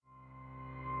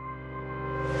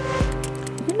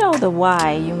know the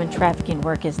why human trafficking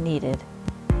work is needed,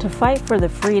 to fight for the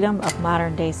freedom of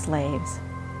modern-day slaves.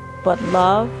 But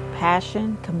love,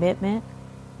 passion, commitment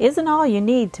isn't all you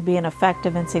need to be an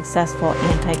effective and successful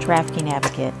anti-trafficking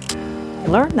advocate.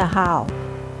 Learn the how.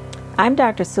 I'm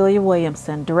Dr. Celia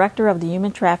Williamson, Director of the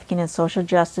Human Trafficking and Social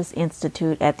Justice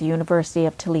Institute at the University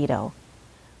of Toledo.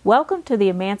 Welcome to the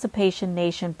Emancipation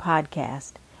Nation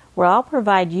podcast, where I'll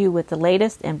provide you with the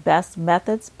latest and best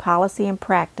methods, policy, and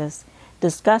practice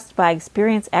discussed by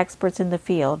experienced experts in the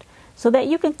field so that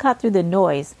you can cut through the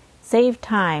noise, save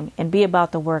time, and be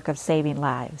about the work of saving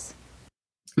lives.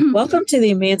 Welcome to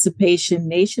the Emancipation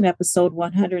Nation, episode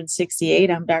 168.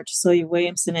 I'm Dr. Celia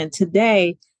Williamson, and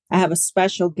today I have a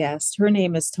special guest. Her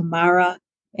name is Tamara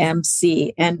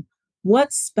MC. And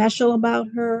what's special about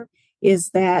her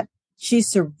is that she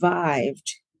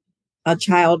survived a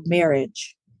child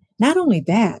marriage. Not only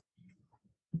that,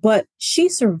 but she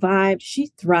survived, she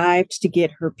thrived to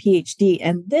get her PhD.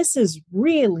 And this is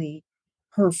really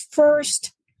her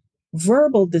first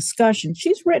verbal discussion.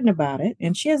 She's written about it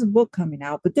and she has a book coming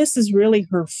out, but this is really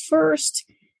her first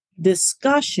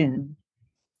discussion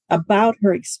about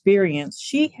her experience.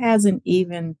 She hasn't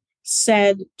even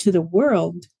said to the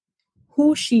world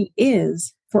who she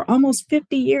is for almost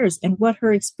 50 years and what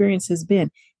her experience has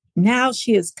been. Now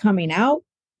she is coming out,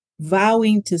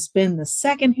 vowing to spend the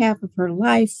second half of her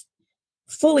life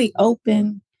fully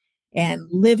open and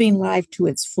living life to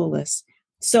its fullest.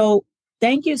 So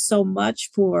thank you so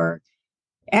much for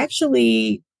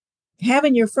actually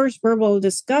having your first verbal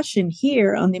discussion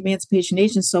here on the Emancipation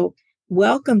Nation. So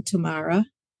welcome, Tamara.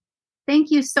 Thank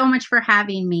you so much for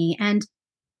having me. And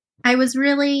I was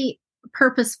really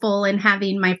purposeful in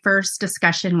having my first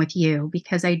discussion with you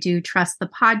because I do trust the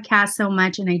podcast so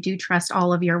much and I do trust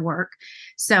all of your work.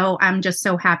 So I'm just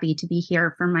so happy to be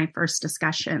here for my first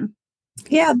discussion.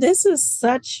 Yeah, this is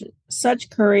such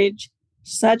courage,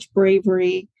 such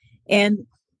bravery. And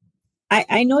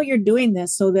I know you're doing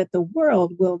this so that the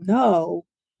world will know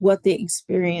what the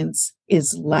experience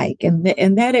is like. And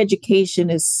that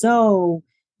education is so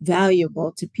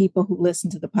valuable to people who listen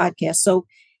to the podcast. So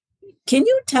can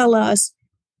you tell us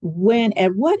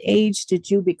at what age did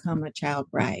you become a child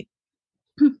bride?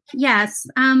 Yes.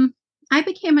 I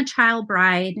became a child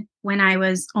bride when I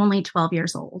was only 12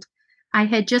 years old. I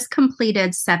had just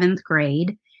completed 7th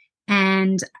grade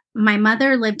and my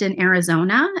mother lived in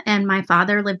Arizona and my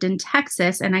father lived in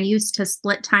Texas, and I used to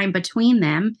split time between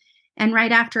them. And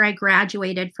right after I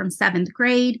graduated from 7th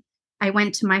grade, I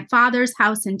went to my father's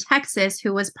house in Texas,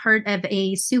 who was part of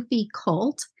a Sufi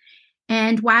cult.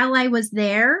 And while I was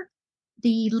there,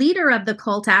 the leader of the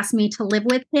cult asked me to live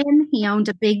with him. He owned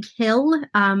a big hill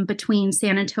between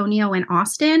San Antonio and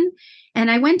Austin.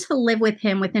 And I went to live with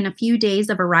him within a few days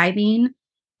of arriving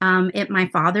at my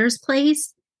father's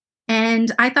place.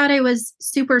 And I thought I was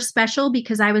super special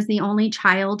because I was the only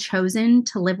child chosen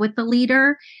to live with the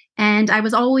leader. And I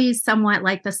was always somewhat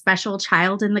like the special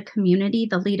child in the community.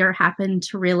 The leader happened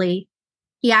to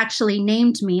he actually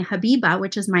named me Habiba,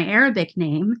 which is my Arabic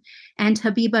name. And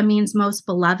Habiba means most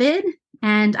beloved.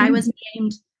 And I was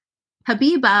named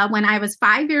Habiba when I was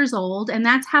 5 years old. And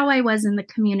that's how I was in the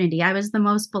community. I was the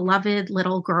most beloved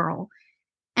little girl.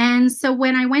 And so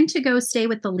when I went to go stay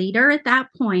with the leader at that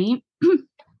point,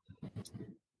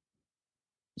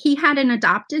 he had an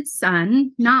adopted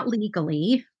son, not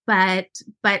legally, but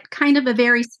kind of a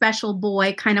very special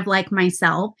boy, kind of like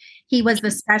myself. He was the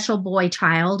special boy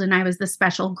child and I was the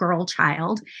special girl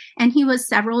child. And he was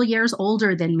several years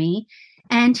older than me.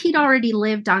 And he'd already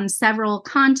lived on several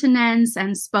continents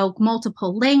and spoke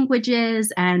multiple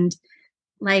languages and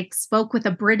spoke with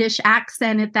a British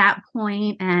accent at that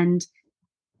point. And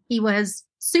he was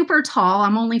super tall.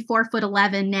 I'm only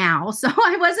 4'11" now. So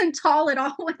I wasn't tall at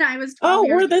all when I was 12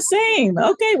 years. We're the same.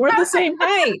 Okay. We're the same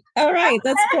height. All right.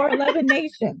 That's 4'11"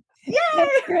 Nation. Yay!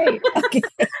 That's great. Okay.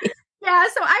 Yeah.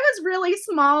 So I was really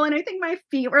small and I think my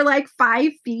feet were like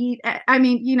 5 feet. I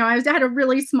mean, I had a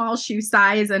really small shoe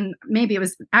size and maybe it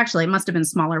must have been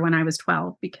smaller when I was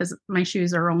 12 because my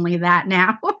shoes are only that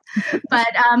now. But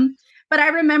I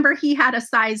remember he had a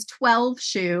size 12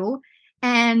 shoe.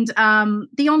 And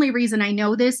the only reason I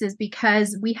know this is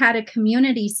because we had a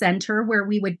community center where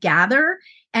we would gather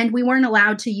and we weren't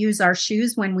allowed to use our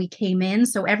shoes when we came in.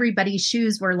 So everybody's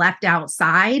shoes were left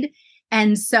outside.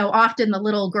 And so often the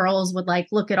little girls would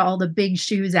look at all the big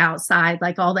shoes outside,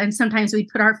 and sometimes we'd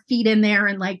put our feet in there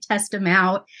and test them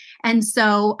out. And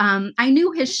so I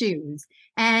knew his shoes.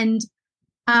 And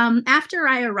after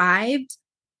I arrived,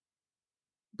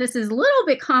 this is a little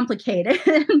bit complicated,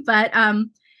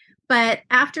 but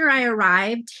after I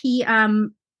arrived, he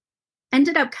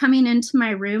ended up coming into my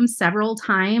room several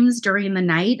times during the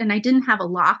night, and I didn't have a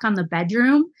lock on the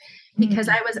bedroom because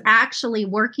I was actually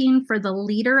working for the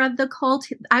leader of the cult.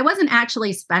 I wasn't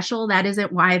actually special. That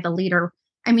isn't why the leader,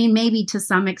 I mean, maybe to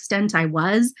some extent I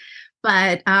was,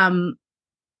 but I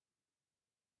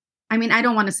mean, I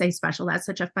don't want to say special. That's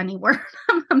such a funny word.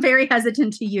 I'm very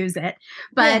hesitant to use it.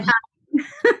 But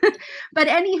but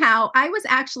anyhow, I was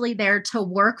actually there to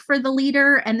work for the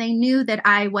leader, and they knew that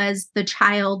I was the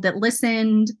child that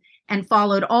listened and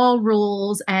followed all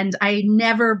rules. And I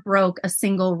never broke a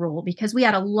single rule because we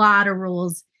had a lot of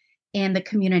rules in the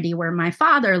community where my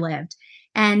father lived.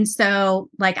 And so,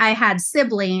 like, I had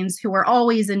siblings who were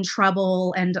always in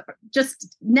trouble and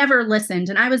just never listened.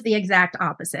 And I was the exact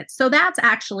opposite. So that's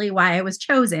actually why I was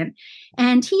chosen.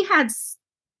 And he had,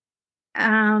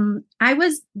 I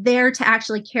was there to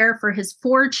actually care for his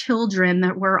 4 children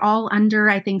that were all under,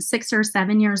 I think, 6 or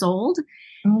 7 years old.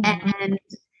 Oh. And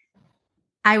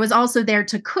I was also there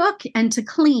to cook and to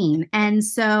clean. And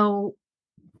so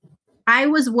I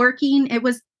was working. It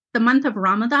was the month of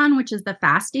Ramadan, which is the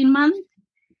fasting month.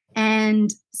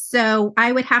 And so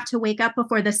I would have to wake up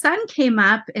before the sun came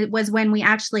up. It was when we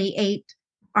actually ate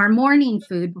our morning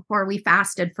food before we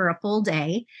fasted for a full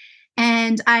day.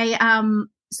 And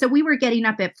so we were getting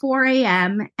up at 4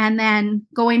 a.m. and then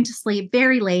going to sleep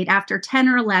very late after 10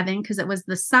 or 11 because it was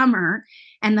the summer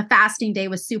and the fasting day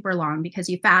was super long because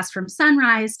you fast from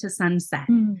sunrise to sunset.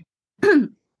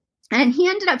 And he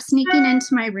ended up sneaking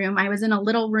into my room. I was in a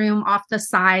little room off the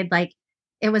side, like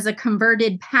it was a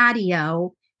converted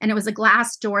patio. And it was a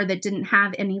glass door that didn't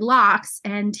have any locks.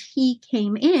 And he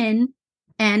came in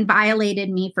and violated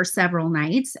me for several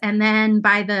nights. And then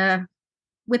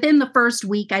within the first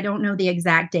week, I don't know the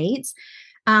exact dates,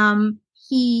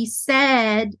 he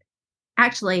said,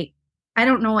 actually, I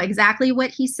don't know exactly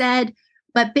what he said,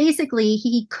 but basically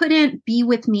he couldn't be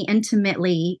with me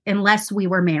intimately unless we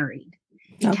were married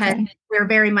because we're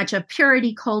very much a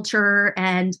purity culture.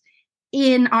 And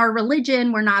in our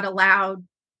religion, we're not allowed,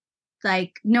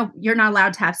 like, no, you're not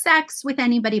allowed to have sex with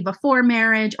anybody before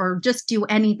marriage or just do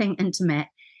anything intimate.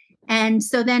 And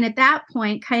so then at that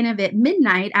point, kind of at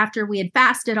midnight, after we had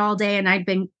fasted all day and I'd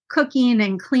been cooking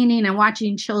and cleaning and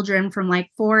watching children from like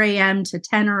 4 a.m. to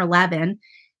 10 or 11,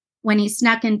 when he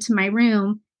snuck into my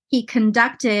room, he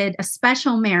conducted a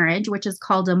special marriage, which is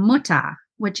called a muta,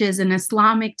 which is an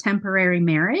Islamic temporary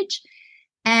marriage.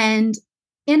 And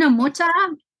in a muta,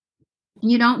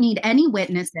 you don't need any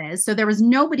witnesses. So there was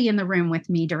nobody in the room with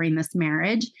me during this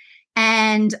marriage.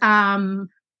 And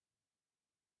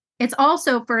it's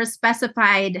also for a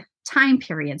specified time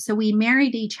period. So we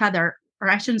married each other, or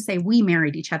I shouldn't say we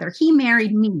married each other. He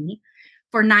married me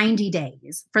for 90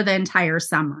 days for the entire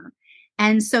summer.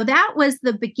 And so that was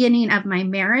the beginning of my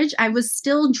marriage. I was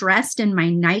still dressed in my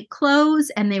night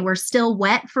clothes and they were still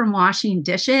wet from washing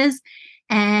dishes.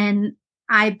 And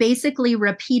I basically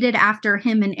repeated after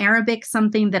him in Arabic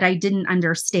something that I didn't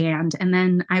understand. And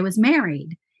then I was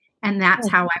married. And that's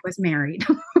how I was married.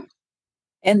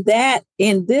 And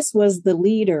this was the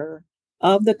leader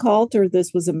of the cult, or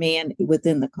this was a man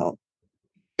within the cult?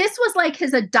 This was like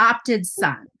his adopted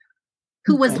son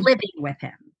who was living with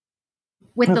him,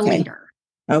 with the leader.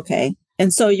 Okay.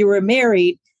 And so you were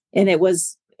married and it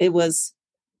was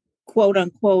quote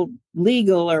unquote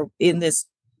legal or in this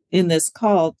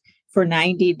cult for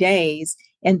 90 days.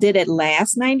 And did it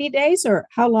last 90 days or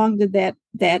how long did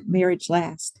that marriage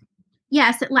last?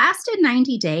 Yes, it lasted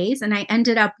 90 days and I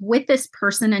ended up with this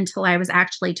person until I was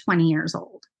actually 20 years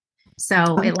old.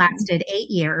 So it lasted 8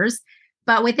 years.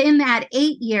 But within that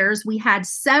 8 years, we had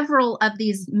several of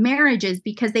these marriages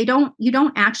because you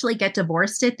don't actually get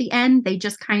divorced at the end. They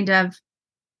just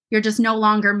you're just no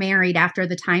longer married after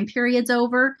the time period's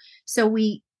over. So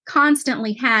we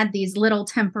constantly had these little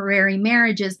temporary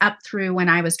marriages up through when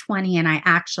I was 20 and I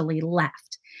actually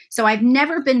left. So I've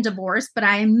never been divorced, but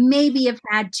I maybe have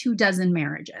had 24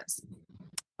 marriages.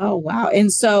 Oh, wow.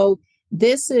 And so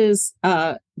this is,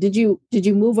 did you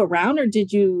move around or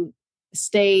did you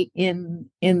stay in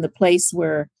the place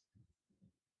where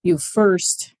you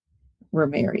first were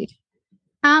married?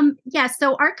 Yeah,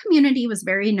 so our community was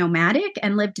very nomadic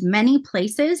and lived many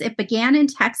places. It began in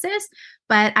Texas,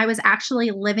 but I was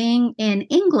actually living in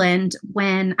England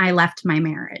when I left my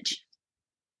marriage.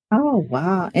 Oh,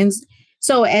 wow. And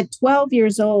so at 12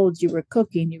 years old, you were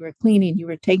cooking, you were cleaning, you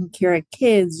were taking care of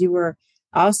kids. You were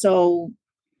also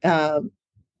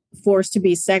forced to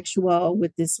be sexual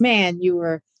with this man. You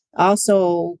were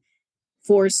also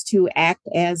forced to act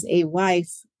as a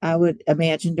wife, I would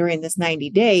imagine, during this 90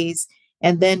 days,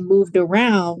 and then moved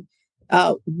around.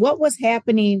 What was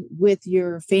happening with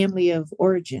your family of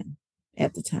origin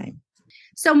at the time?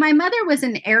 So my mother was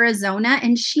in Arizona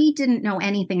and she didn't know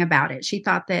anything about it. She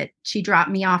thought that she dropped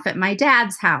me off at my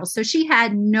dad's house. So she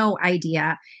had no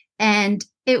idea. And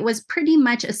it was pretty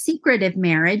much a secretive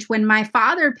marriage. When my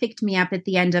father picked me up at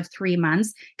the end of 3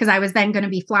 months, because I was then going to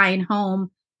be flying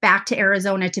home back to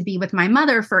Arizona to be with my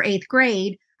mother for 8th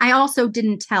grade, I also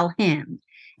didn't tell him.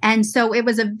 And so it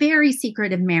was a very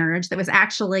secretive marriage that was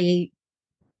actually,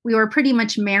 we were pretty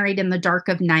much married in the dark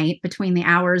of night between the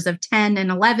hours of 10 and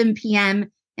 11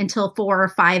 p.m. until 4 or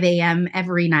 5 a.m.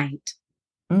 every night.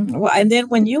 Well, and then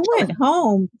when you went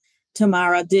home,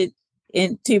 Tamara,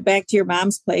 back to your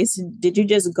mom's place, and did you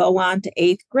just go on to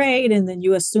 8th grade and then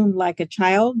you assumed like a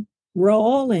child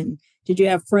role? And did you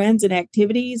have friends and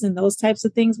activities and those types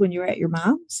of things when you were at your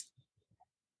mom's?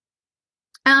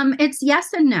 It's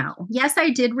yes and no. Yes, I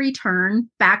did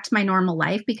return back to my normal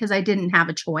life because I didn't have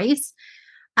a choice.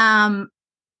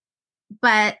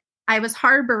 But I was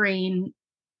harboring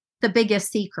the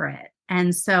biggest secret.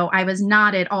 And so I was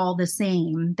not at all the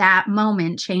same. That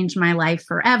moment changed my life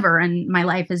forever. And my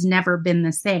life has never been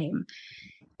the same.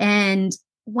 And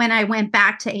when I went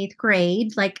back to 8th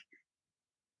grade, like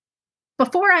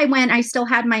before I went, I still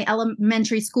had my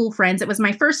elementary school friends. It was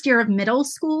my first year of middle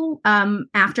school.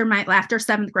 After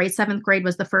 7th grade, 7th grade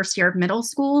was the first year of middle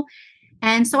school.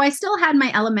 And so I still had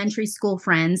my elementary school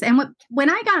friends. And when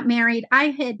I got married, I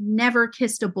had never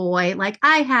kissed a boy. Like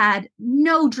I had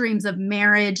no dreams of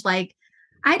marriage. Like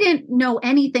I didn't know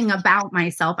anything about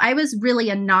myself. I was really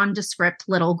a nondescript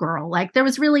little girl. Like there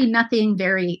was really nothing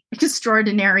very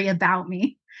extraordinary about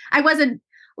me. I wasn't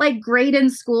like great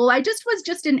in school. I was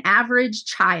just an average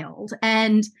child.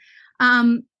 And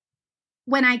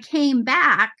when I came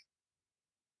back,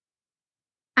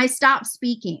 I stopped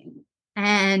speaking.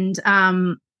 And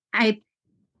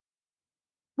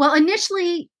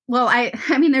initially,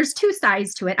 I mean, there's two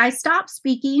sides to it. I stopped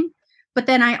speaking, but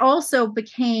then I also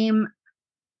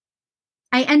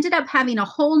I ended up having a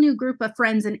whole new group of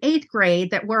friends in 8th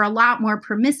grade that were a lot more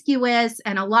promiscuous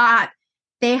and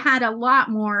they had a lot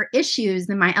more issues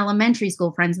than my elementary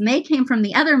school friends. And they came from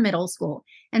the other middle school.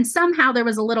 And somehow there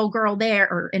was a little girl there,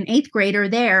 or an 8th grader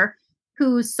there,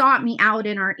 who sought me out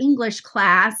in our English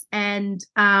class. And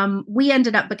we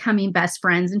ended up becoming best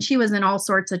friends. And she was in all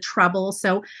sorts of trouble.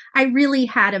 So I really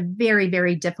had a very,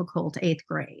 very difficult 8th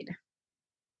grade.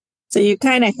 So you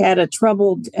kind of had a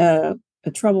troubled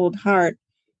heart,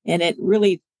 and it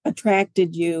really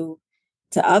attracted you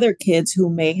to other kids who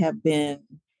may have been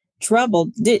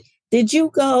troubled. Did you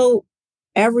go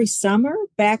every summer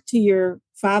back to your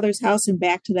father's house and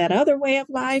back to that other way of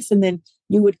life, and then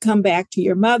you would come back to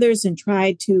your mother's and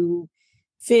try to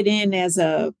fit in as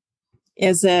a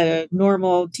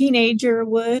normal teenager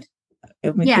would?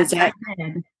 Yes, I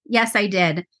did. Yes, I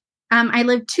did. I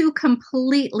lived two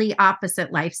completely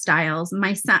opposite lifestyles.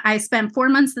 I spent 4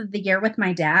 months of the year with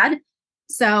my dad.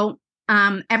 So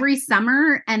every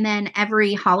summer and then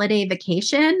every holiday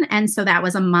vacation. And so that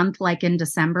was a month, like in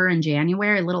December and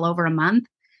January, a little over a month.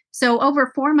 So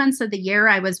over 4 months of the year,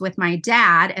 I was with my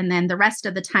dad. And then the rest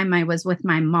of the time I was with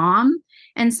my mom.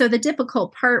 And so the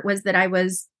difficult part was that I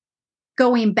was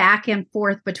going back and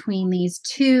forth between these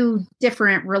two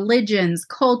different religions,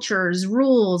 cultures,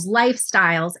 rules,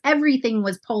 lifestyles. Everything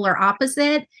was polar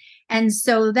opposite. And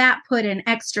so that put an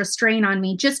extra strain on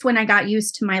me just when I got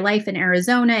used to my life in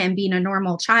Arizona and being a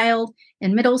normal child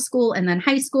in middle school and then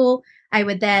high school. I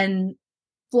would then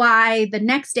fly the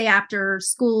next day after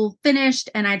school finished,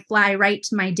 and I'd fly right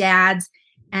to my dad's.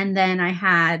 And then I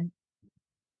had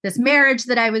this marriage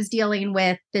that I was dealing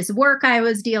with, this work I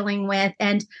was dealing with,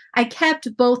 and I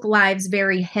kept both lives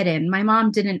very hidden. My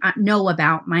mom didn't know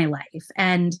about my life,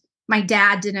 and my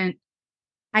dad didn't.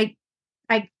 I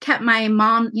kept my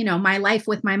mom, my life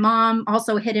with my mom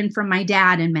also hidden from my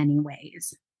dad in many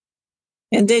ways.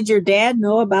 And did your dad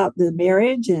know about the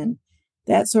marriage and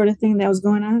that sort of thing that was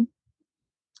going on?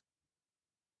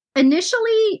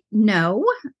 Initially, no,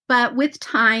 but with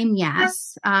time,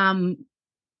 yes.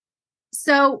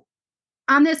 So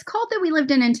on this cult that we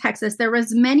lived in Texas, there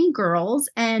was many girls,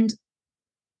 and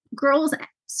girls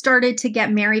started to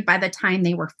get married by the time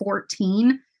they were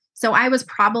 14. So I was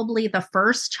probably the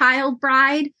first child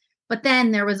bride, but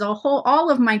then there was all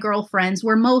of my girlfriends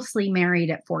were mostly married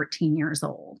at 14 years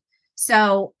old.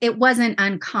 So it wasn't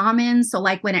uncommon. So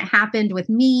like when it happened with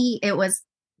me, it was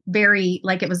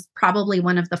it was probably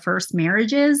one of the first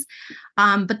marriages.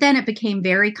 But then it became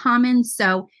very common.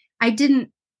 So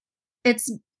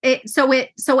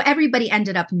so everybody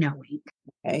ended up knowing.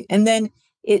 Okay. And then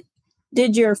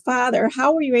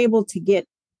how were you able to get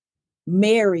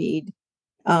married?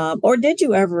 Or did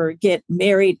you ever get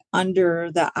married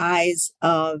under the eyes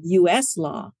of U.S.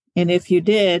 law? And if you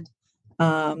did,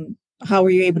 How were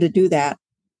you able to do that?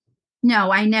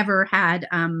 No, I never had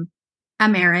a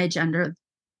marriage under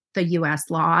the U.S.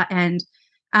 law. And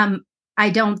I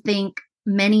don't think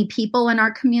many people in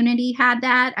our community had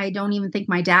that. I don't even think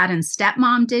my dad and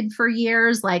stepmom did for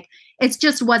years. Like, it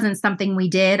just wasn't something we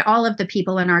did. All of the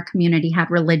people in our community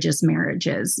had religious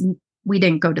marriages. We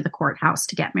didn't go to the courthouse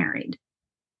to get married.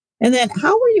 And then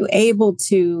how were you able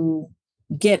to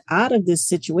get out of this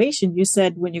situation? You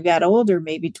said when you got older,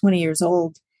 maybe 20 years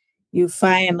old, you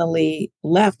finally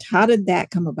left. How did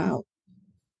that come about?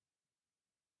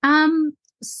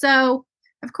 So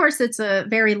of course it's a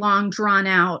very long, drawn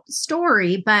out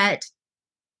story, but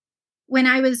when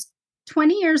I was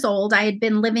 20 years old, I had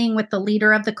been living with the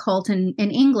leader of the cult in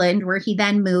England, where he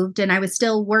then moved, and I was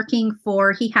still working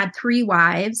he had 3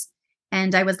 wives,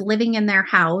 and I was living in their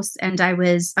house, and I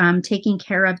was taking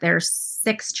care of their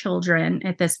 6 children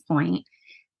at this point.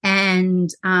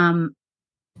 And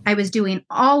I was doing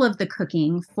all of the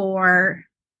cooking for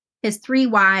his 3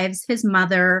 wives, his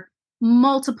mother,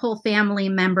 multiple family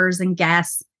members and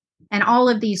guests, and all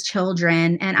of these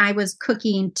children. And I was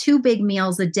cooking 2 big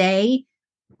meals a day,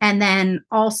 and then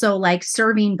also like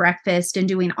serving breakfast and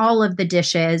doing all of the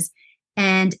dishes.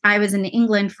 And I was in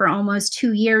England for almost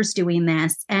 2 years doing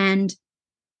this. And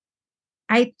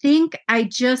I think by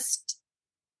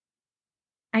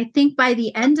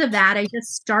the end of that, I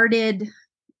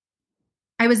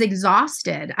was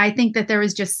exhausted. I think that there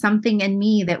was just something in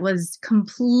me that was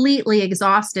completely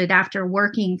exhausted after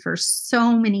working for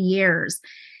so many years.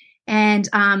 And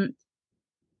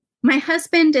my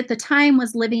husband at the time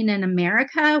was living in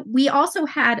America. We also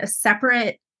had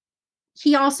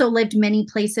he also lived many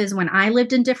places when I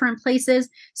lived in different places.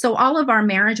 So all of our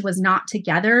marriage was not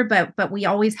together, but we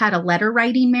always had a letter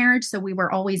writing marriage. So we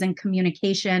were always in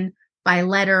communication by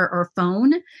letter or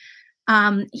phone.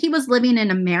 He was living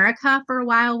in America for a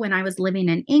while when I was living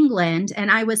in England, and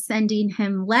I was sending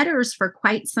him letters for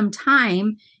quite some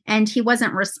time, and he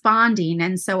wasn't responding.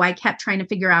 And so I kept trying to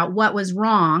figure out what was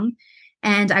wrong,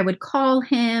 and I would call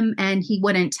him and he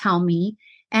wouldn't tell me.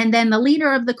 And then the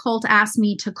leader of the cult asked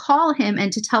me to call him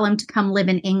and to tell him to come live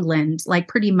in England, like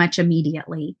pretty much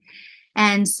immediately.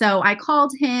 And so I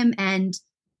called him, and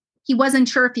he wasn't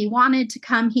sure if he wanted to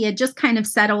come. He had just kind of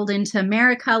settled into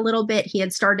America a little bit. He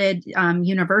had started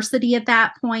university at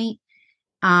that point.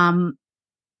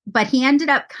 But he ended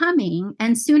up coming.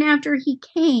 And soon after he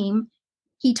came,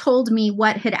 he told me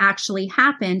what had actually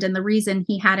happened and the reason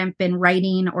he hadn't been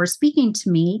writing or speaking to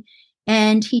me.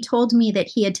 And he told me that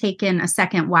he had taken a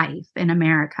second wife in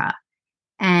America.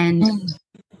 And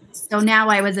so now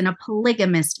I was in a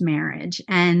polygamist marriage.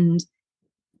 And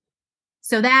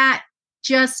so that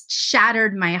just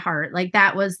shattered my heart. Like,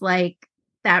 that was like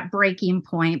that breaking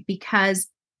point, because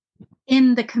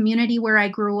in the community where I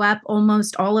grew up,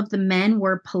 almost all of the men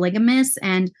were polygamous,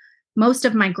 and most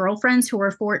of my girlfriends who were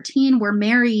 14 were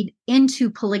married into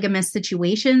polygamous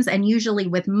situations, and usually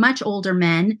with much older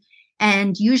men,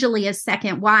 and usually as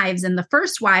second wives. And the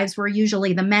first wives were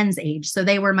usually the men's age, so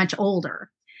they were much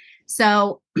older.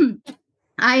 So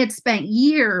I had spent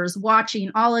years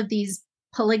watching all of these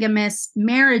polygamous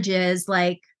marriages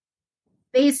like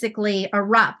basically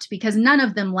erupt, because none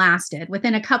of them lasted.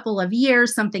 Within a couple of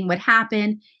years, something would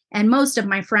happen, and most of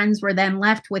my friends were then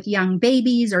left with young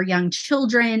babies or young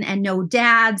children and no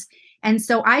dads. And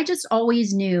so I just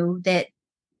always knew that,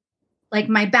 like,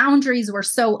 my boundaries were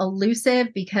so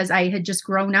elusive because I had just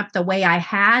grown up the way I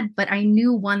had, but I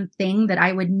knew one thing, that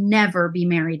I would never be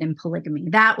married in polygamy.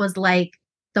 That was like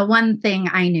the one thing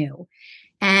I knew.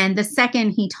 And the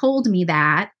second he told me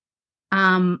that,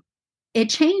 it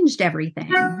changed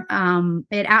everything.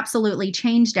 It absolutely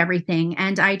changed everything.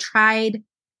 And I tried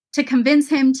to convince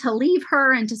him to leave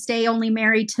her and to stay only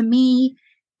married to me.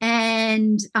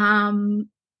 And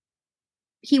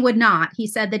he would not. He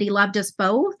said that he loved us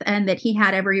both and that he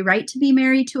had every right to be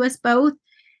married to us both,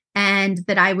 and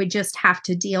that I would just have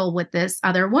to deal with this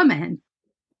other woman.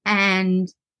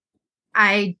 And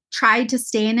I tried to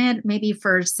stay in it maybe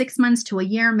for 6 months to a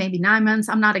year, maybe 9 months.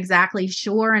 I'm not exactly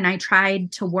sure. And I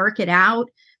tried to work it out,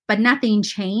 but nothing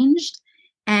changed.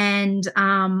 And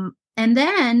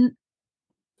then.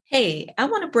 Hey, I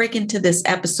want to break into this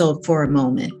episode for a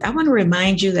moment. I want to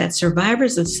remind you that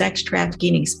survivors of sex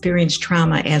trafficking experience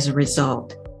trauma as a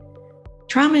result.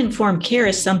 Trauma-informed care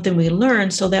is something we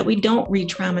learn so that we don't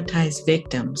re-traumatize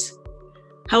victims.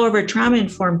 However,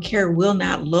 trauma-informed care will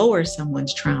not lower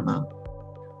someone's trauma.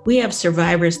 We have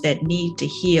survivors that need to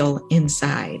heal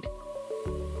inside.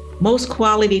 Most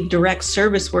quality direct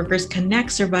service workers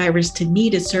connect survivors to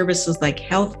needed services like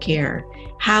healthcare,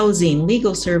 housing,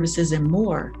 legal services, and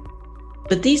more.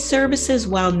 But these services,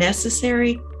 while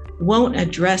necessary, won't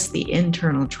address the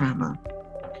internal trauma.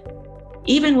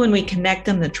 Even when we connect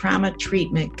them to trauma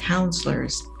treatment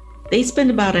counselors, they spend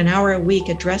about an hour a week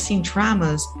addressing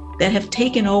traumas that have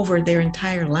taken over their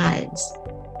entire lives.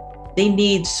 They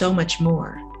need so much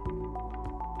more.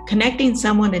 Connecting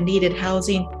someone to needed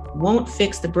housing won't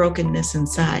fix the brokenness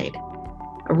inside.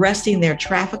 Arresting their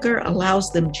trafficker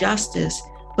allows them justice,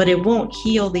 but it won't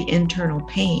heal the internal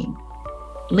pain.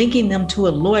 Linking them to a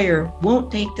lawyer won't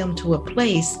take them to a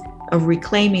place of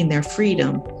reclaiming their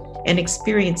freedom and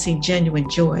experiencing genuine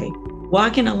joy.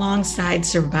 Walking alongside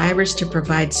survivors to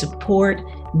provide support,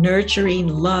 nurturing,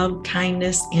 love,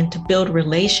 kindness, and to build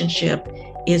relationship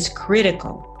is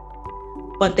critical.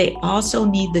 But they also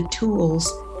need the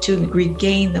tools to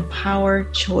regain the power,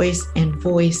 choice, and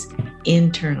voice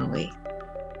internally.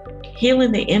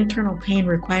 Healing the internal pain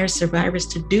requires survivors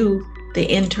to do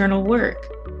the internal work.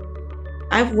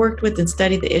 I've worked with and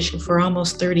studied the issue for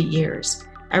almost 30 years.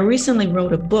 I recently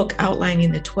wrote a book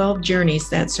outlining the 12 journeys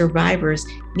that survivors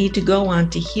need to go on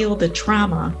to heal the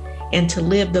trauma and to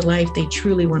live the life they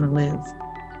truly want to live.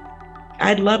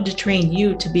 I'd love to train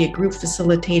you to be a group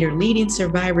facilitator leading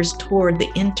survivors toward the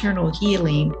internal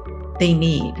healing they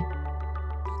need.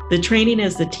 The training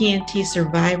is the TNT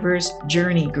Survivors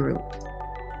Journey Group.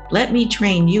 Let me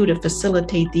train you to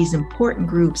facilitate these important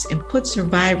groups and put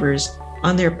survivors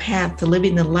on their path to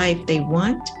living the life they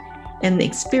want and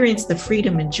experience the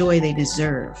freedom and joy they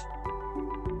deserve.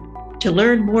 To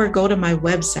learn more, go to my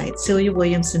website,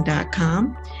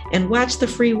 CeliaWilliamson.com, and watch the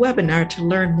free webinar to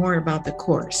learn more about the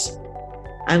course.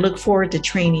 I look forward to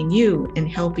training you and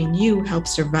helping you help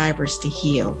survivors to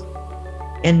heal.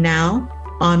 And now,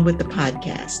 on with the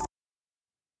podcast.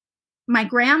 My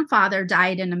grandfather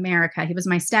died in America. He was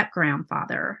my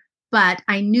step-grandfather, but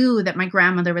I knew that my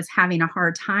grandmother was having a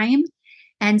hard time.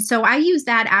 And so I used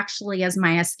that actually as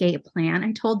my escape plan.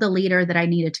 I told the leader that I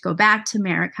needed to go back to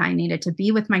America. I needed to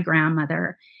be with my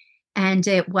grandmother. And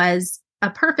it was a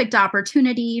perfect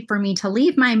opportunity for me to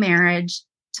leave my marriage,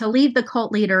 to leave the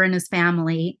cult leader and his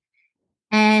family.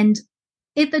 And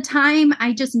at the time,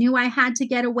 I just knew I had to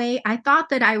get away. I thought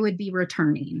that I would be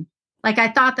returning. Like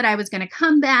I thought that I was going to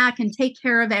come back and take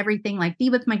care of everything, like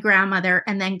be with my grandmother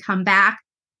and then come back.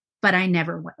 But I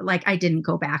never, I didn't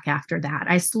go back after that.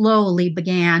 I slowly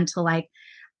began to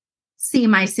see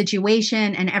my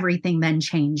situation, and everything then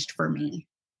changed for me.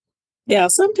 Yeah,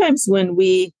 sometimes when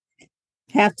we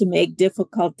have to make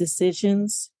difficult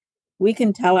decisions, we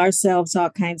can tell ourselves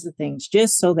all kinds of things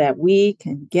just so that we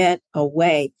can get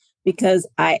away.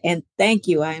 And thank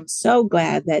you. I am so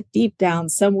glad that deep down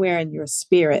somewhere in your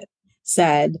spirit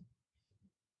said,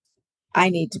 I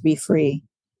need to be free.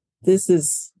 This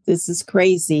is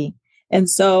crazy. And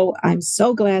so I'm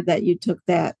so glad that you took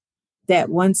that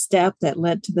one step that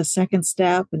led to the second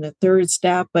step and the third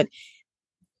step. But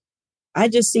I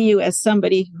just see you as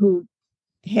somebody who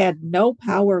had no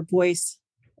power, voice,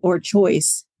 or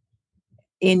choice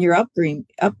in your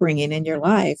upbringing in your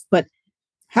life. But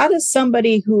how does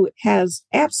somebody who has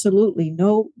absolutely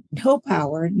no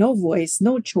power, no voice,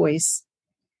 no choice,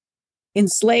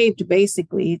 enslaved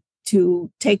basically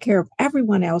to take care of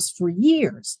everyone else for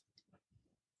years,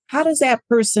 how does that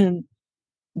person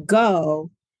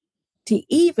go to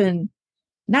even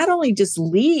not only just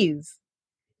leave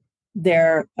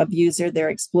their abuser, their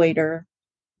exploiter,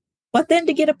 but then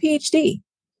to get a PhD?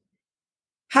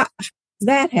 How does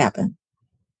that happen?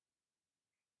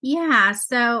 Yeah,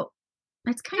 so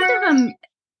it's kind of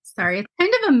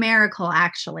a miracle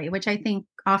actually, which I think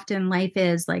often life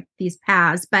is like these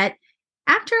paths. But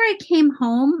after I came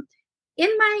home in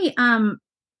my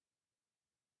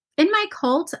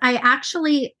cult,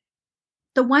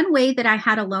 the one way that I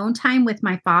had alone time with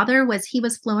my father was he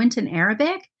was fluent in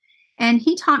Arabic, and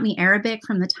he taught me Arabic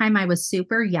from the time I was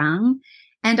super young.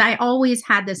 And I always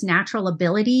had this natural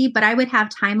ability, but I would have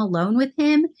time alone with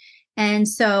him. And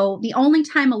so the only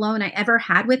time alone I ever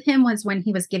had with him was when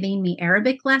he was giving me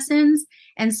Arabic lessons.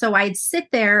 And so I'd sit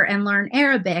there and learn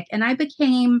Arabic, and I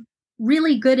became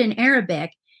really good in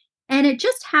Arabic. And it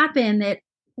just happened that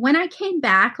when I came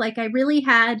back, I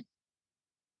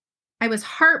was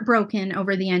heartbroken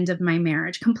over the end of my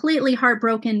marriage, completely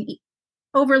heartbroken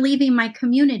over leaving my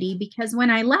community, because when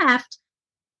I left,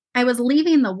 I was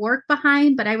leaving the work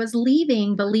behind, but I was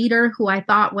leaving the leader who I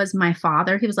thought was my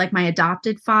father. He was like my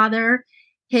adopted father.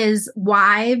 His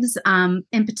wives,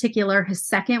 in particular, his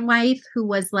second wife, who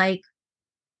was like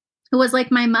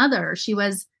my mother.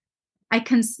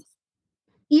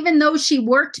 Even though she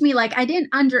worked me, I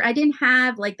didn't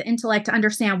have like the intellect to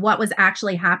understand what was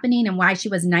actually happening and why she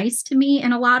was nice to me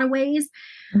in a lot of ways.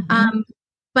 Mm-hmm.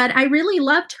 but I really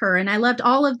loved her, and I loved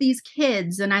all of these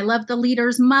kids, and I loved the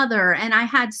leader's mother, and I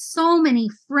had so many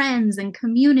friends and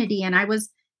community, and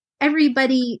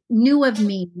everybody knew of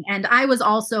me, and I was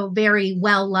also very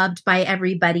well loved by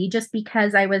everybody just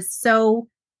because I was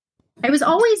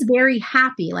always very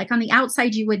happy. Like on the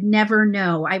outside, you would never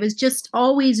know. I was just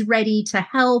always ready to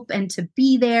help and to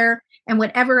be there. And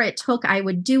whatever it took, I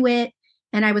would do it.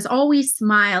 And I was always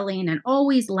smiling and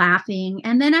always laughing.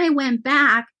 And then I went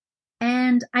back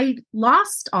and I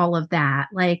lost all of that.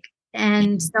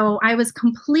 And so I was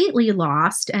completely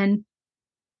lost. And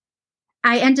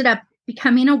I ended up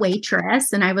becoming a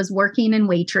waitress, and I was working in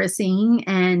waitressing.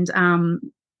 And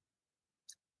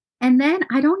then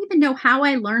I don't even know how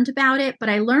I learned about it, but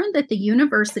I learned that the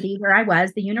university where I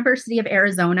was, the University of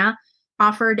Arizona,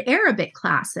 offered Arabic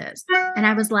classes. And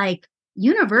I was like,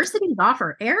 universities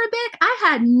offer Arabic? I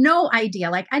had no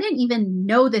idea. Like, I didn't even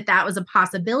know that that was a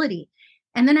possibility.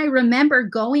 And then I remember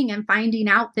going and finding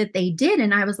out that they did.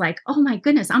 And I was like, oh my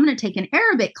goodness, I'm going to take an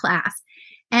Arabic class.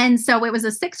 And so it was a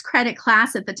 6-credit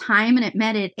class at the time, and it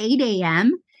met at 8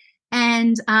 a.m.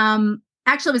 And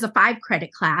actually, it was a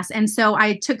 5-credit class. And so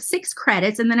I took 6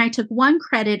 credits, and then I took 1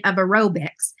 credit of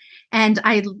aerobics. And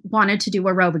I wanted to do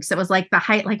aerobics. It was like the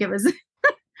height, like it was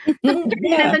in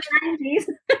the 90s.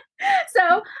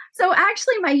 So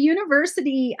actually, my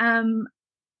university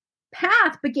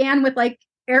path began with like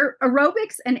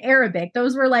aerobics and Arabic.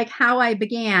 Those were like how I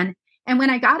began. And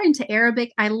when I got into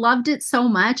Arabic, I loved it so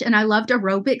much, and I loved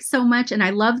aerobics so much, and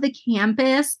I loved the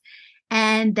campus.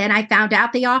 And then I found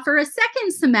out they offer a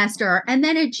second semester, and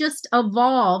then it just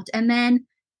evolved. And then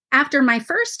after my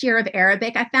first year of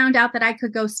Arabic, I found out that I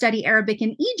could go study Arabic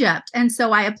in Egypt. And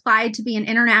so I applied to be an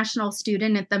international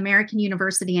student at the American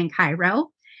University in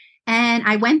Cairo. And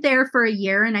I went there for a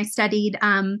year, and I studied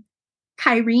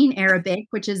Cairene Arabic,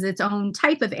 which is its own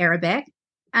type of Arabic.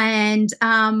 And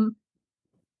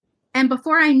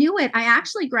before I knew it, I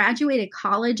actually graduated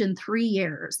college in 3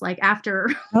 years. Like after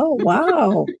Oh,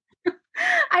 wow.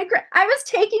 I was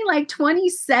taking like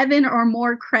 27 or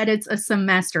more credits a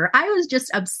semester. I was just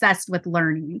obsessed with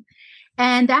learning.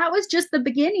 And that was just the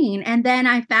beginning. And then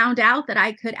I found out that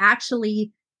I could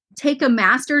actually take a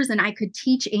master's and I could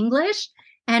teach English.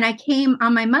 And I came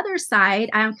on my mother's side,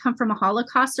 I come from a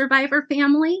Holocaust survivor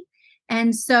family.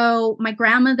 And so my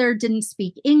grandmother didn't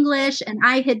speak English, and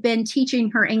I had been teaching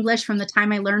her English from the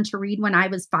time I learned to read when I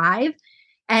was 5.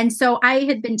 And so I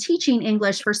had been teaching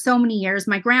English for so many years.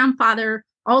 My grandfather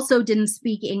also didn't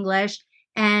speak English.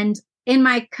 And in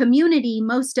my community,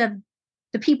 most of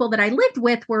the people that I lived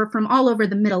with were from all over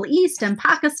the Middle East and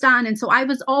Pakistan. And so I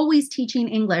was always teaching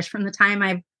English from the time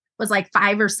I was like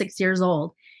 5 or 6 years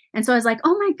old. And so I was like,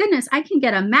 oh my goodness, I can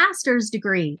get a master's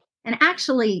degree and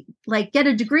actually like get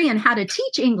a degree in how to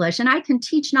teach English, and I can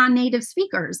teach non-native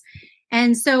speakers.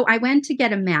 And so I went to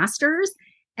get a master's.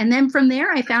 And then from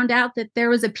there, I found out that there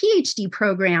was a PhD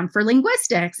program for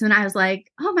linguistics. And I was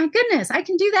like, oh my goodness, I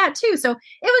can do that too. So it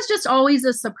was just always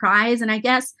a surprise. And I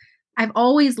guess I've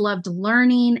always loved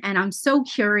learning, and I'm so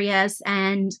curious.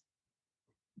 And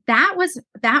that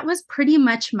was pretty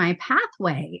much my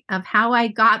pathway of how I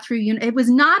got through. It was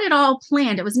not at all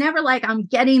planned. It was never like, I'm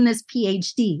getting this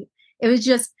PhD. It was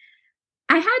just,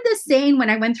 I had this saying when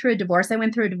I went through a divorce. I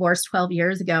went through a divorce 12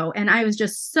 years ago, and I was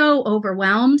just so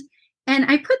overwhelmed. And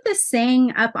I put this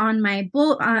saying up on my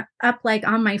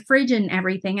on my fridge and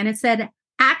everything. And it said,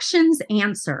 actions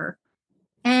answer.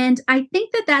 And I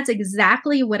think that that's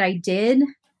exactly what I did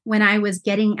when I was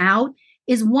getting out,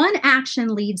 is one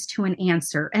action leads to an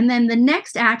answer. And then the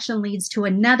next action leads to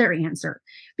another answer.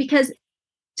 Because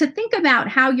to think about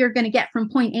how you're going to get from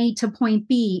point A to point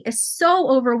B is so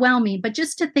overwhelming. But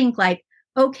just to think like,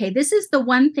 okay, this is the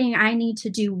one thing I need to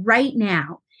do right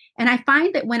now. And I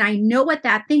find that when I know what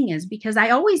that thing is, because I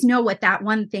always know what that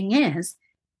one thing is,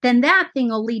 then that thing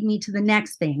will lead me to the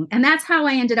next thing. And that's how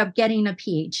I ended up getting a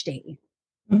PhD.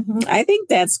 Mm-hmm. I think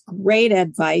that's great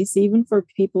advice, even for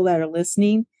people that are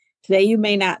listening. Today, you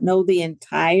may not know the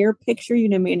entire picture. You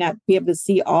may not be able to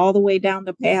see all the way down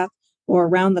the path or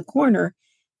around the corner,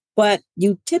 but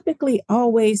you typically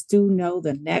always do know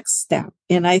the next step.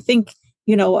 And I think,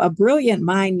 a brilliant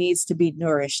mind needs to be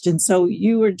nourished. And so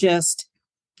you were just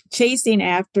chasing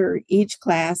after each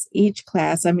class.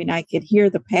 I mean, I could hear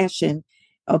the passion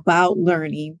about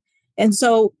learning. And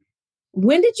so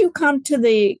when did you come to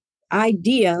the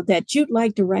idea that you'd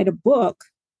like to write a book,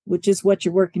 which is what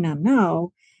you're working on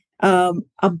now,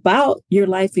 about your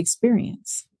life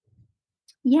experience?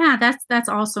 Yeah, that's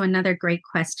also another great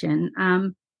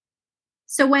question.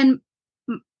 So when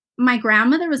my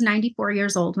grandmother was 94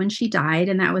 years old when she died,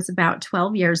 and that was about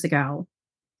 12 years ago.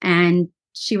 And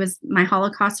she was my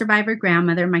Holocaust survivor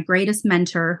grandmother, my greatest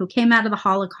mentor, who came out of the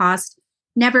Holocaust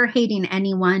never hating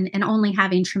anyone and only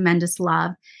having tremendous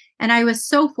love. And I was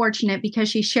so fortunate because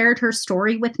she shared her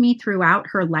story with me throughout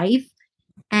her life.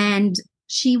 And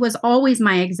she was always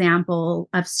my example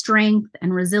of strength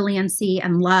and resiliency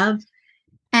and love.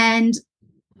 And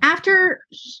after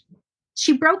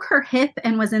she broke her hip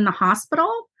and was in the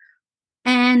hospital,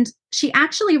 and she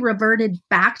actually reverted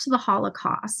back to the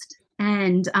Holocaust.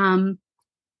 And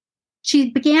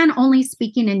she began only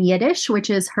speaking in Yiddish, which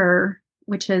is her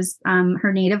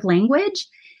native language.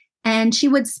 And she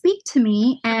would speak to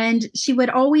me, and she would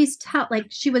always tell, like,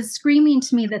 she was screaming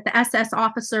to me that the SS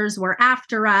officers were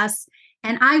after us.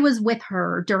 And I was with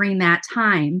her during that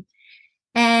time.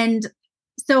 And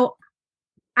so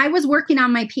I was working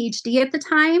on my PhD at the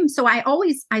time. So I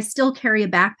still carry a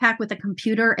backpack with a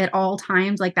computer at all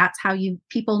times. Like, that's how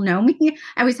people know me.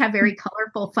 I always have very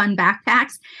colorful, fun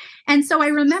backpacks. And so I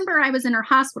remember I was in her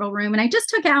hospital room and I just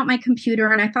took out my computer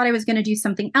and I thought I was going to do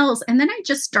something else. And then I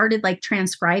just started like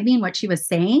transcribing what she was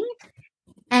saying.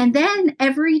 And then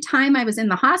every time I was in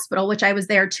the hospital, which I was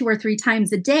there 2 or 3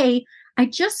 times a day, I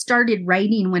just started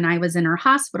writing when I was in her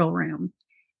hospital room.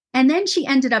 And then she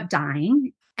ended up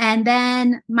dying. And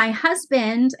then my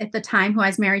husband at the time, who I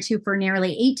was married to for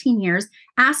nearly 18 years,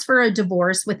 asked for a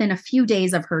divorce within a few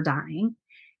days of her dying.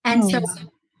 And so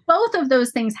both of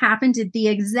those things happened at the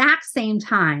exact same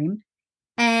time.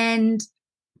 And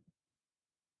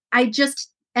I just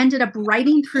ended up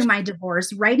writing through my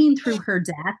divorce, writing through her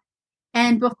death.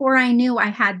 And before I knew, I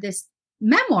had this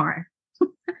memoir.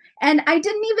 And I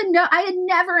didn't even know, I had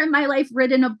never in my life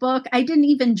written a book. I didn't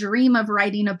even dream of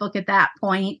writing a book at that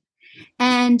point.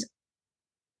 And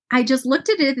I just looked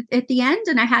at it at the end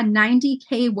and I had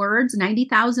 90,000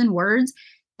 words,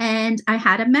 and I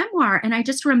had a memoir. And I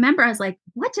just remember, I was like,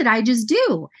 what did I just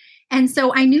do? And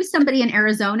so I knew somebody in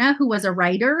Arizona who was a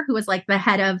writer, who was like the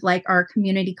head of like our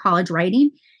community college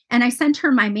writing. And I sent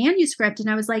her my manuscript and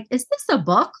I was like, is this a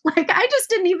book? Like, I just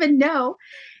didn't even know.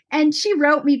 And she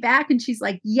wrote me back and she's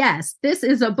like, yes, this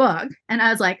is a book. And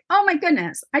I was like, oh my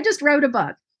goodness, I just wrote a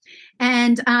book.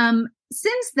 And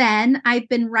since then, I've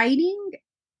been writing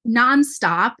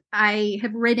nonstop. I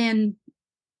have written,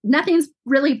 nothing's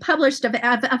really published of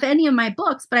any of my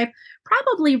books, but I've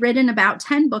probably written about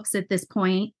 10 books at this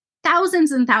point,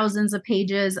 thousands and thousands of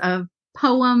pages of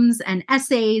poems and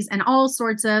essays and all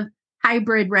sorts of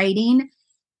hybrid writing.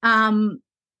 And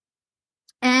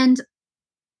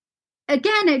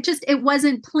again, it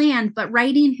wasn't planned, but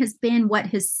writing has been what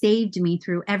has saved me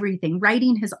through everything.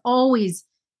 Writing has always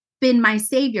been my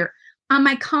savior. On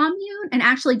my commune, and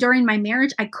actually during my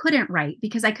marriage, I couldn't write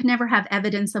because I could never have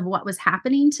evidence of what was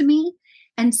happening to me.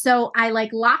 And so I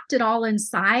like locked it all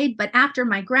inside. But after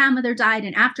my grandmother died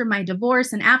and after my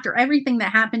divorce and after everything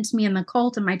that happened to me in the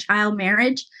cult and my child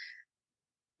marriage,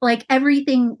 like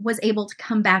everything was able to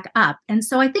come back up. And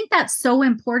so I think that's so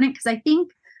important because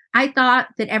I thought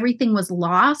that everything was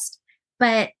lost,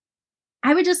 but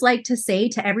I would just like to say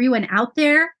to everyone out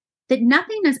there that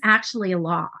nothing is actually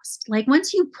lost. Like,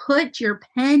 once you put your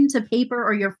pen to paper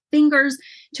or your fingers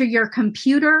to your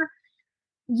computer,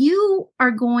 you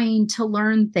are going to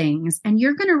learn things and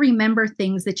you're going to remember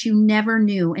things that you never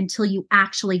knew until you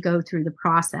actually go through the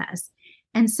process.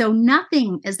 And so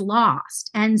nothing is lost.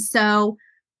 And so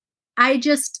I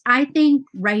think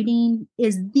writing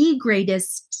is the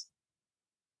greatest.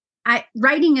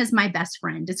 Writing is my best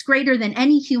friend. It's greater than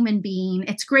any human being.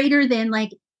 It's greater than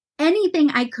like anything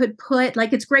I could put,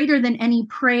 like it's greater than any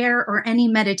prayer or any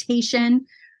meditation.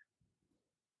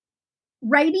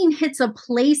 Writing hits a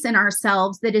place in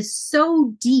ourselves that is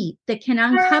so deep that can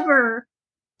uncover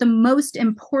the most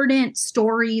important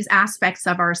stories, aspects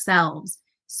of ourselves.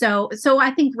 So I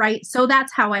think, so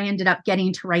that's how I ended up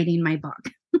getting to writing my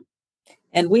book.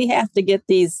 And we have to get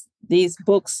these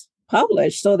books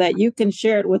published so that you can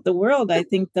share it with the world. I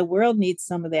think the world needs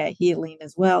some of that healing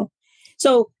as well.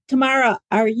 So, Tamara,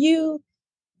 are you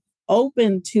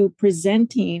open to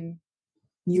presenting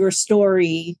your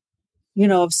story? You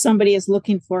know, if somebody is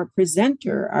looking for a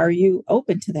presenter, are you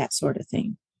open to that sort of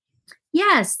thing?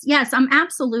 Yes, I'm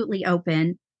absolutely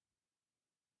open.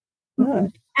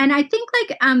 Good. And I think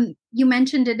like you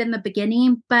mentioned it in the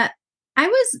beginning, but I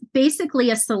was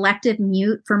basically a selective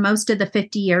mute for most of the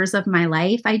 50 years of my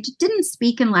life. I didn't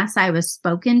speak unless I was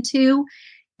spoken to.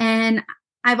 And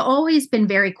I've always been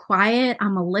very quiet.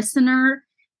 I'm a listener,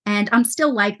 and I'm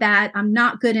still like that. I'm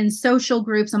not good in social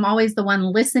groups. I'm always the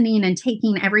one listening and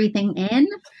taking everything in.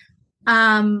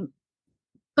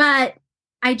 But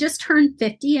I just turned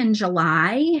 50 in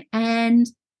July, and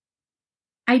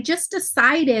I just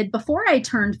decided before I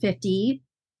turned 50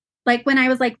 like when I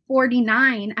was like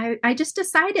 49, I just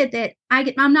decided that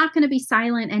I'm not going to be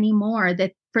silent anymore,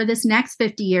 that for this next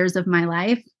 50 years of my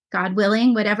life, God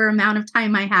willing, whatever amount of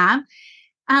time I have,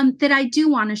 that I do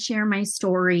want to share my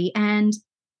story, and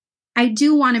I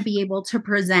do want to be able to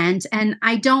present, and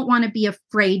I don't want to be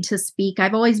afraid to speak.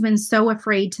 I've always been so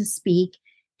afraid to speak,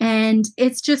 and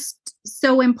it's just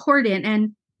so important.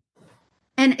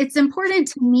 And it's important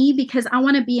to me because I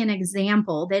want to be an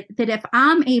example that if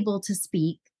I'm able to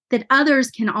speak, that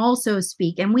others can also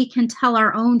speak, and we can tell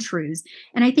our own truths.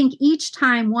 And I think each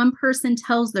time one person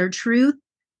tells their truth,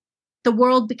 the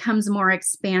world becomes more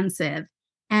expansive.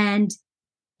 And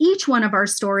each one of our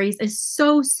stories is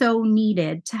so, so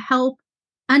needed to help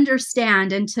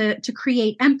understand and to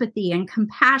create empathy and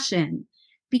compassion,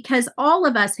 because all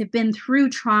of us have been through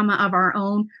trauma of our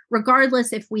own,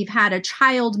 regardless if we've had a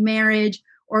child marriage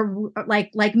or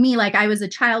like me, like I was a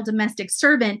child domestic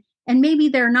servant, and maybe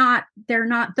they're not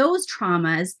those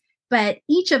traumas, but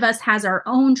each of us has our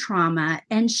own trauma,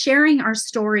 and sharing our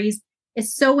stories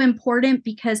is so important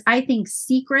because I think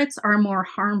secrets are more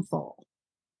harmful.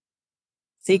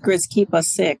 Secrets keep us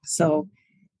sick. So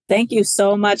thank you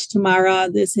so much, Tamara.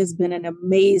 This has been an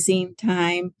amazing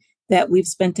time that we've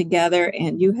spent together,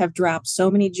 and you have dropped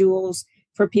so many jewels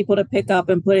for people to pick up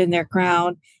and put in their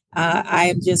crown. I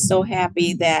am just so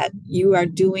happy that you are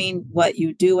doing what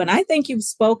you do. And I think you've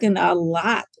spoken a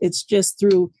lot. It's just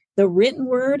through the written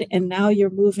word, and now you're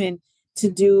moving to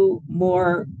do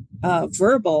more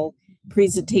verbal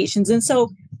presentations. And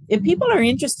so if people are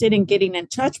interested in getting in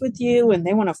touch with you and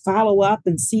they want to follow up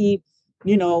and see,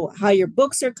 how your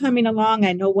books are coming along.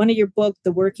 I know one of your books,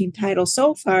 the working title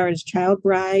so far is Child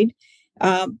Bride.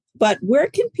 But where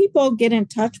can people get in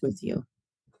touch with you?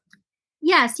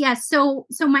 Yes. So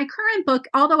my current book,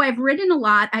 although I've written a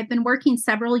lot, I've been working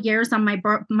several years on my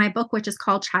book, which is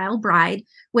called Child Bride,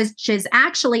 which is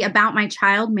actually about my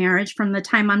child marriage from the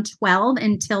time I'm 12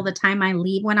 until the time I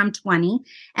leave when I'm 20.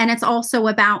 And it's also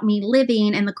about me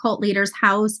living in the cult leader's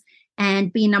house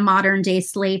and being a modern day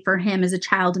slave for him as a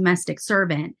child domestic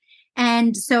servant.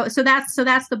 And so that's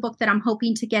the book that I'm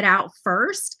hoping to get out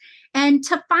first. And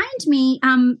to find me,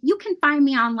 you can find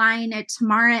me online at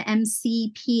Tamara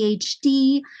MC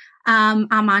PhD. I'm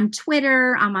on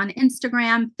Twitter, I'm on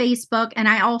Instagram, Facebook, and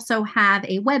I also have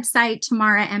a website,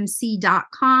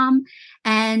 tamaramc.com.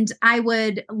 And I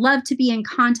would love to be in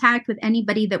contact with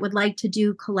anybody that would like to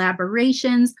do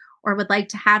collaborations or would like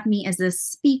to have me as a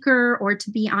speaker or to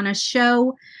be on a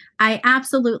show. I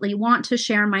absolutely want to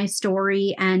share my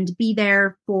story and be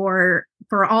there for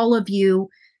all of you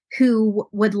who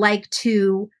would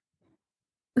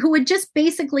just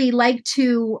basically like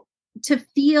to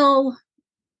feel,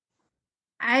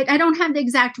 I don't have the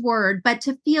exact word, but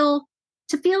to feel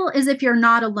as if you're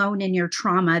not alone in your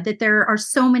trauma, that there are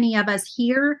so many of us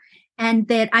here, and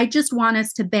that I just want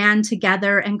us to band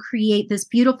together and create this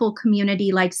beautiful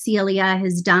community like Celia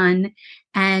has done,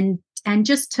 and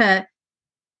just to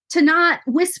not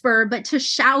whisper, but to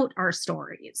shout our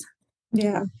stories.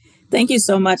 Yeah. Thank you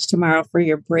so much, Tamara, for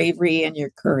your bravery and your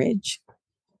courage.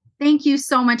 Thank you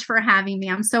so much for having me.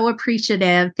 I'm so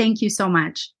appreciative. Thank you so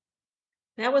much.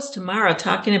 That was Tamara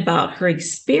talking about her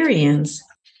experience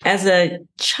as a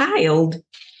child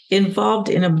involved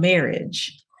in a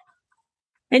marriage.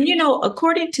 And,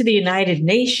 according to the United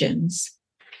Nations,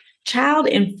 child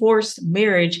enforced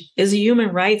marriage is a human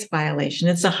rights violation.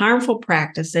 It's a harmful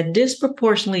practice that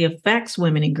disproportionately affects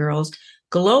women and girls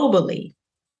globally,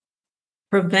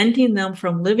 preventing them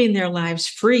from living their lives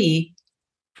free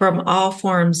from all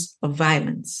forms of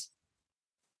violence.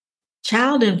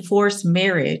 Child enforced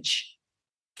marriage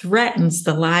threatens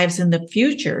the lives and the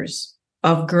futures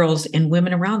of girls and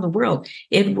women around the world.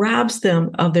 It robs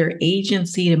them of their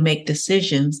agency to make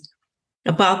decisions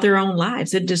about their own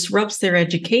lives. It disrupts their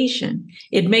education.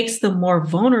 It makes them more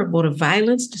vulnerable to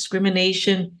violence,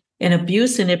 discrimination, and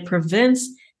abuse, and it prevents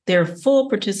their full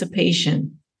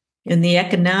participation in the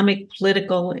economic,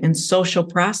 political, and social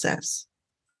process.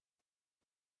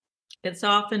 It's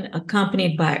often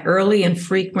accompanied by early and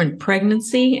frequent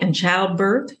pregnancy and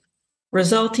childbirth,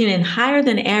 resulting in higher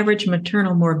than average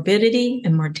maternal morbidity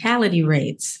and mortality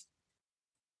rates.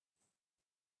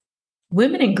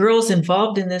 Women and girls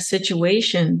involved in this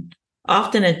situation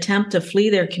often attempt to flee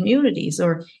their communities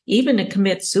or even to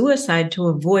commit suicide to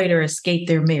avoid or escape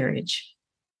their marriage.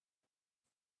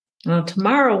 Now,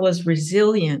 Tamara was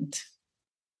resilient,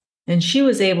 and she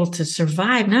was able to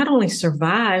survive, not only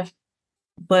survive,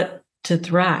 but to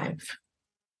thrive.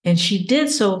 And she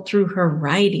did so through her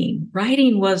writing.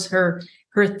 Writing was her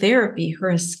therapy,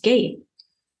 her escape.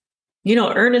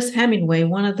 Ernest Hemingway,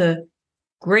 one of the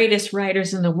greatest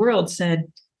writers in the world,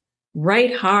 said,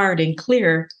 Write hard and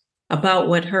clear about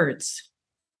what hurts.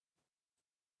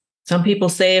 Some people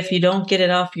say if you don't get it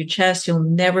off your chest, you'll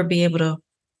never be able to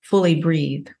fully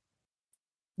breathe.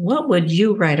 What would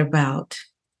you write about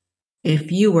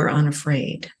if you were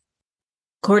unafraid?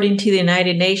 According to the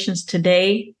United Nations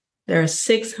today, there are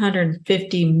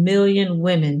 650 million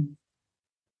women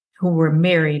who were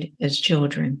married as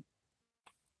children.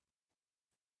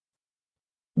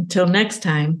 Until next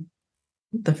time,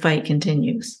 the fight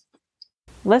continues.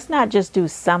 Let's not just do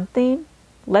something,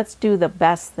 let's do the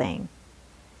best thing.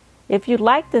 If you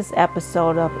like this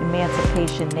episode of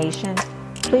Emancipation Nation,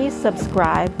 please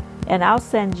subscribe and I'll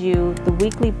send you the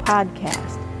weekly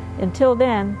podcast. Until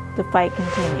then, the fight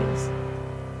continues.